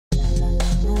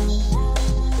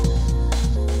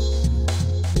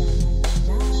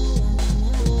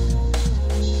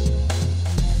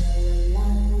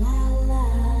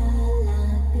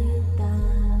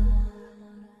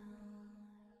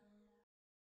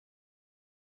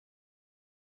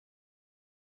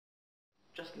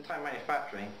Just-in-time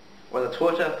manufacturing, or the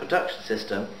Toyota production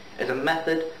system, is a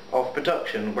method of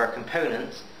production where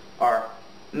components are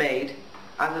made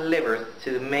and delivered to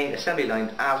the main assembly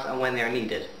line as and when they are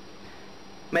needed.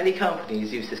 Many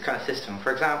companies use this kind of system,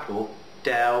 for example,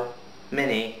 Dell,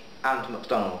 Mini and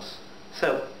McDonald's.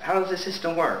 So, how does this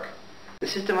system work? The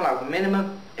system allows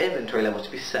minimum inventory levels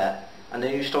to be set, and the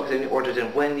new stock is only ordered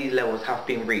in when these levels have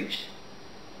been reached.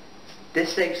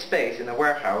 This saves space in the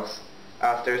warehouse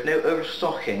as there is no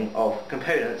overstocking of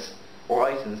components or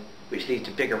items, which leads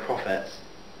to bigger profits.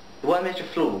 The one major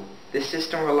flaw: this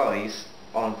system relies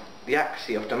on the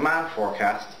accuracy of demand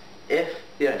forecasts. If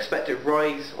the unexpected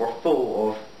rise or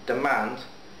fall of demand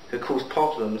could cause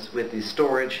problems with the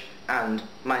storage and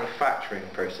manufacturing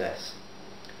process.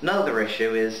 Another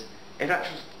issue is if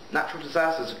natural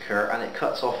disasters occur and it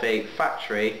cuts off a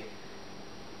factory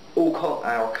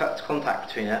or cuts contact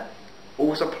between it,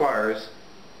 all suppliers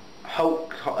halt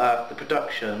the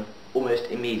production almost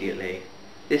immediately.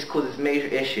 This causes major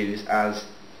issues as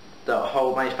the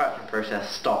whole manufacturing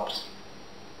process stops.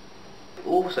 It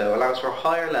also allows for a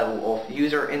higher level of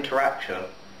user interaction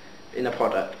in the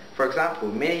product. For example,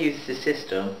 Mini uses this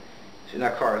system in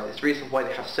their cars. It's the reason why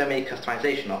they have so many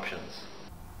customization options.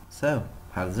 So,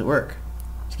 how does it work?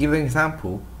 To give you an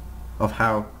example of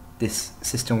how this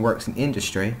system works in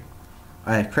industry,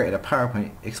 I have created a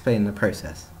PowerPoint explaining the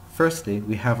process. Firstly,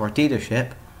 we have our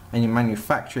dealership and your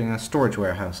manufacturing and storage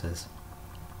warehouses.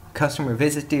 The customer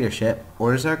visits dealership,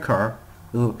 orders their car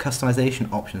with all the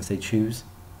customization options they choose.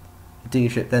 The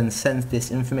dealership then sends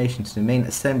this information to the main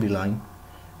assembly line,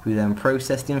 who then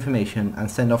process the information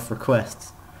and send off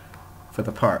requests for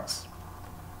the parts.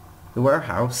 The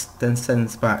warehouse then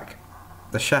sends back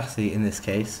the chassis, in this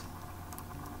case,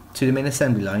 to the main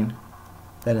assembly line.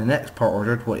 Then the next part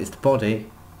ordered, what is the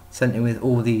body, sent in with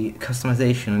all the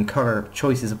customization and colour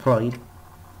choices applied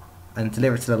and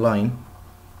delivered to the line.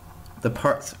 The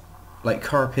parts like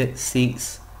carpet,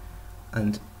 seats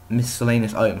and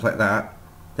miscellaneous items like that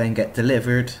then get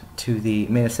delivered to the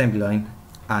main assembly line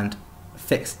and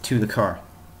fixed to the car.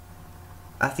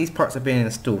 As these parts are being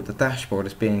installed, the dashboard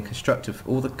is being constructed for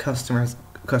all the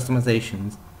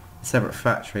customizations in a separate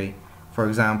factory, for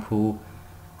example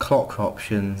clock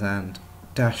options and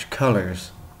dash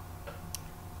colours.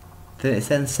 Then it's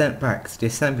then sent back to the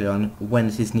assembly line when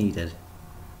it is needed.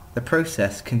 The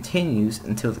process continues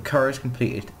until the car is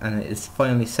completed and it is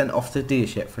finally sent off to the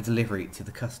dealership for delivery to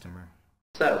the customer.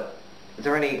 So, is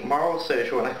there any moral,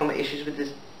 social and economic issues with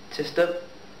this system?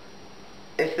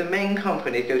 If the main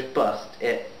company goes bust,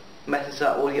 it messes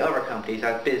up all the other companies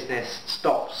as business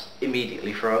stops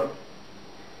immediately from.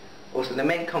 Also, the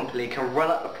main company can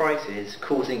run up the prices,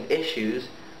 causing issues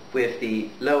with the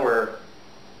lower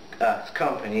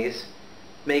companies,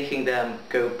 making them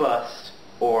go bust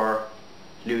or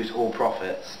lose all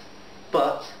profits.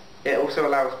 But it also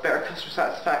allows better customer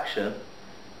satisfaction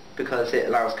because it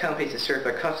allows companies to serve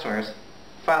their customers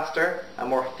faster and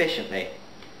more efficiently.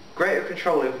 Greater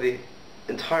control over the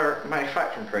entire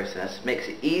manufacturing process makes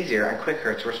it easier and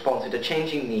quicker to respond to the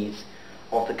changing needs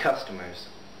of the customers.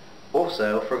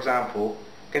 Also, for example,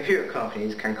 computer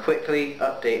companies can quickly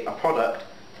update a product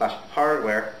 /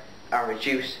 hardware and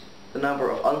reduce the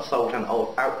number of unsold and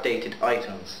outdated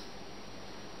items.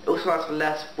 It also allows for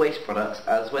less waste products,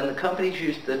 as when the companies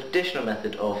use the traditional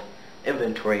method of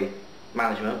inventory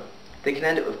management, they can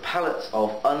end up with pallets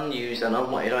of unused and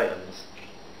unwanted items.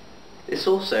 This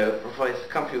also provides the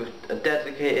company with a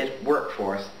dedicated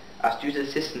workforce, as due to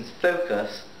the system's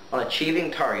focus on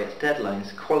achieving targets,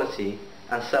 deadlines, quality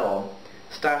and so on,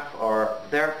 staff are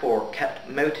therefore kept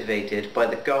motivated by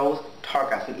the goals,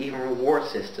 targets and even reward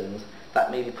systems that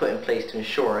may be put in place to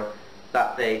ensure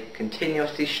that they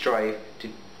continuously strive to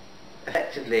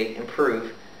effectively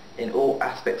improve in all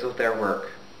aspects of their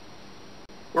work.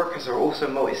 Workers are also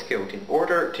multi-skilled. In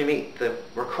order to meet the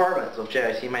requirements of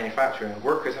JIT manufacturing,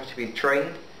 workers have to be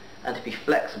trained and to be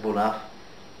flexible enough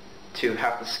to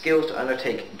have the skills to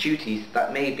undertake duties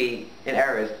that may be in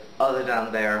areas other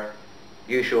than their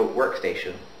usual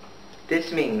workstation.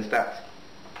 This means that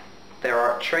there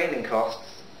are training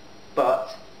costs,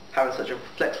 but having such a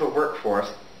flexible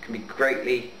workforce can be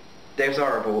greatly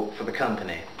desirable for the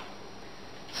company.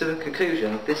 So in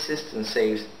conclusion, this system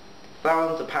saves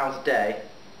thousands of pounds a day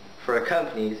for the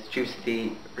companies due to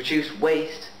the reduced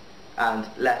waste and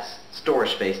less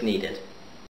storage space needed.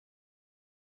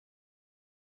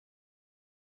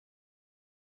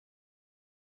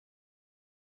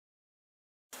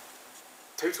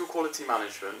 Total Quality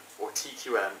Management, or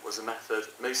TQM, was a method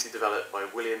mostly developed by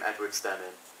William Edwards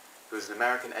Deming, who was an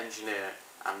American engineer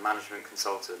and management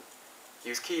consultant. He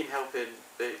was key in helping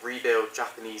rebuild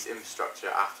Japanese infrastructure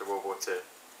after World War II.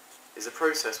 It's a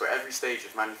process where every stage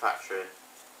of manufacturing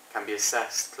can be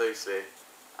assessed closely,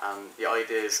 and the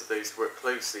ideas of those who work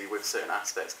closely with certain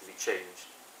aspects can be changed.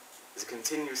 There's a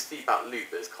continuous feedback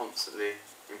loop that is constantly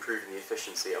improving the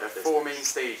efficiency of the business. There are four main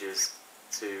stages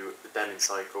to the Deming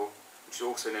Cycle, which is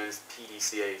also known as the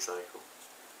PDCA cycle.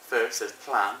 First, there's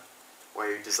plan,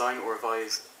 where you design or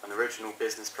revise an original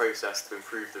business process to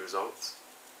improve the results.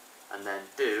 And then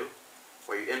do,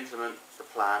 where you implement the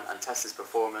plan and test its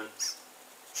performance.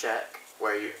 Check,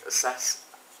 where you assess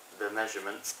the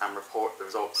measurements and report the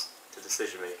results to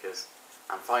decision makers.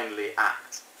 And finally,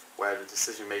 act, where the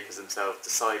decision makers themselves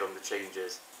decide on the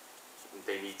changes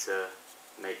they need to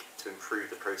make to improve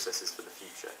the processes for the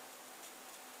future.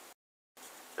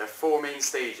 There are four main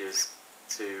stages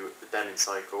to the Deming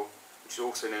Cycle, which is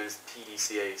also known as the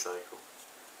PDCA cycle.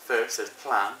 First, there's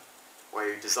plan,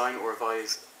 where you design or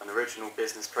revise an original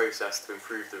business process to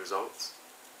improve the results.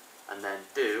 And then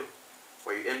do,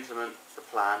 where you implement the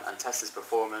plan and test its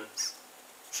performance.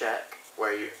 Check,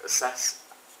 where you assess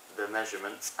the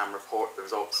measurements and report the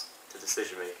results to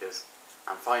decision makers.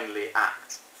 And finally,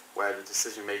 act, where the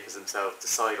decision makers themselves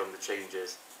decide on the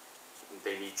changes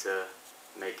they need to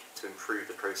make to improve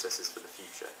the processes for the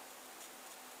future.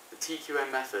 The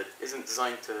TQM method isn't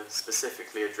designed to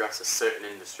specifically address a certain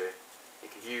industry.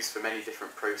 It can be used for many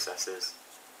different processes,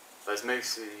 but is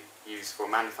mostly used for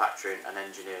manufacturing and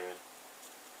engineering.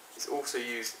 It's also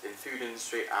used in food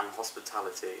industry and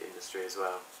hospitality industry as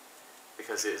well,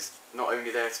 because it's not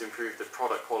only there to improve the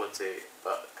product quality,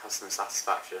 but customer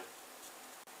satisfaction.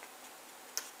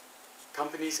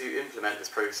 Companies who implement this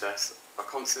process are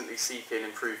constantly seeking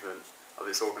improvement of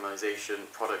its organisation,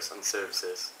 products and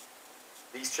services.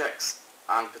 These checks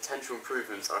and potential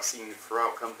improvements are seen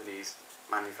throughout companies'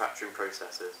 manufacturing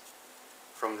processes,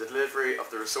 from the delivery of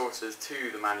the resources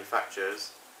to the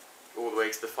manufacturers, all the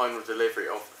way to the final delivery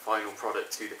of the final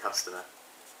product to the customer.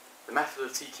 The method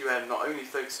of TQM not only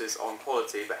focuses on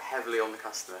quality but heavily on the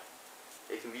customer.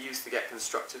 It can be used to get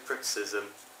constructive criticism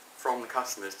from the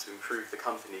customers to improve the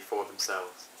company for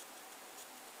themselves.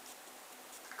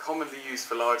 Commonly used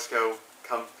for large-scale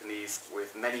companies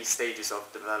with many stages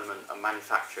of development and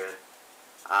manufacturing,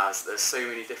 as there's so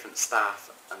many different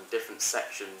staff and different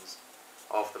sections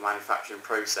of the manufacturing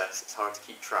process, it's hard to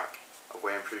keep track of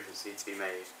where improvements need to be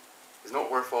made. It's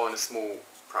not worthwhile in a small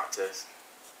practice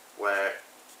where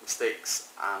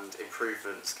mistakes and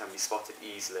improvements can be spotted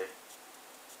easily,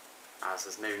 as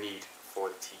there's no need for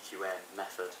the TQM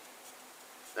method.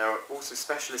 There are also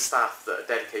specialist staff that are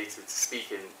dedicated to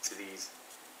speaking to these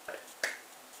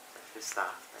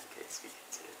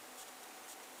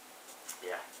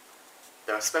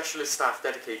There are specialist staff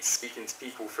dedicated to speaking to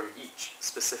people from each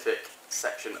specific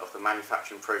section of the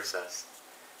manufacturing process.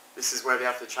 This is where they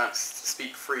have the chance to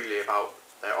speak freely about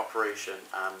their operation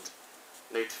and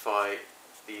notify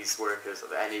these workers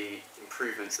of any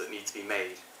improvements that need to be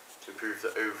made to improve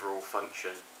the overall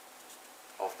function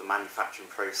of the manufacturing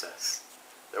process.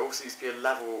 There also needs to be a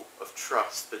level of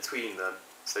trust between them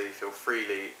so they feel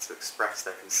freely to express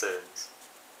their concerns.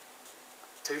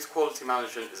 Total quality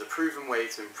management is a proven way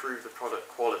to improve the product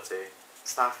quality,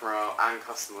 staff morale and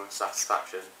customer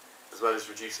satisfaction, as well as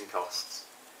reducing costs.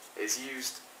 It is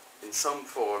used in some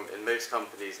form in most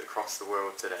companies across the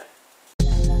world today.